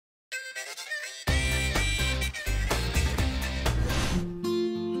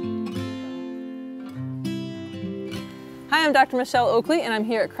Hi, I'm Dr. Michelle Oakley, and I'm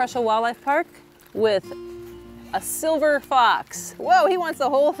here at Crushel Wildlife Park with a silver fox. Whoa, he wants the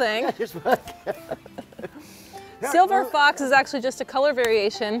whole thing. Silver fox is actually just a color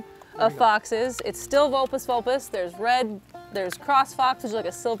variation of foxes. It's still Vulpus vulpus. There's red, there's cross fox, which is like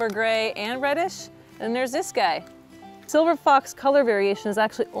a silver gray and reddish, and there's this guy. Silver fox color variation is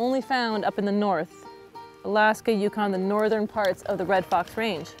actually only found up in the north, Alaska, Yukon, the northern parts of the red fox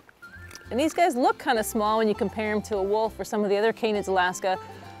range. And these guys look kind of small when you compare them to a wolf or some of the other canids in Alaska,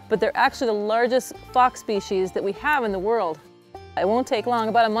 but they're actually the largest fox species that we have in the world. It won't take long,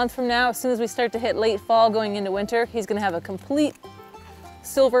 about a month from now, as soon as we start to hit late fall going into winter, he's gonna have a complete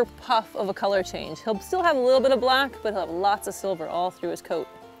silver puff of a color change. He'll still have a little bit of black, but he'll have lots of silver all through his coat.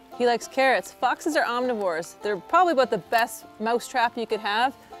 He likes carrots. Foxes are omnivores. They're probably about the best mousetrap you could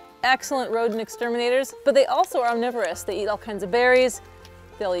have. Excellent rodent exterminators, but they also are omnivorous. They eat all kinds of berries.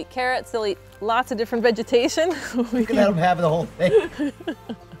 They'll eat carrots, they'll eat lots of different vegetation. You can let them have the whole thing.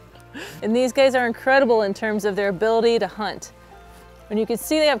 And these guys are incredible in terms of their ability to hunt. And you can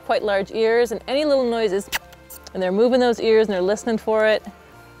see they have quite large ears, and any little noises, and they're moving those ears and they're listening for it.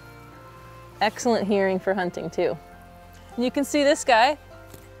 Excellent hearing for hunting too. And you can see this guy.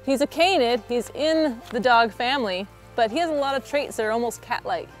 He's a canid, he's in the dog family, but he has a lot of traits that are almost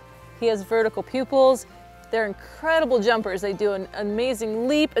cat-like. He has vertical pupils. They're incredible jumpers. They do an amazing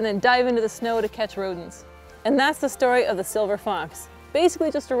leap and then dive into the snow to catch rodents. And that's the story of the silver fox.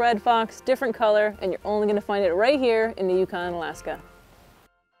 Basically just a red fox, different color, and you're only gonna find it right here in the Yukon, Alaska.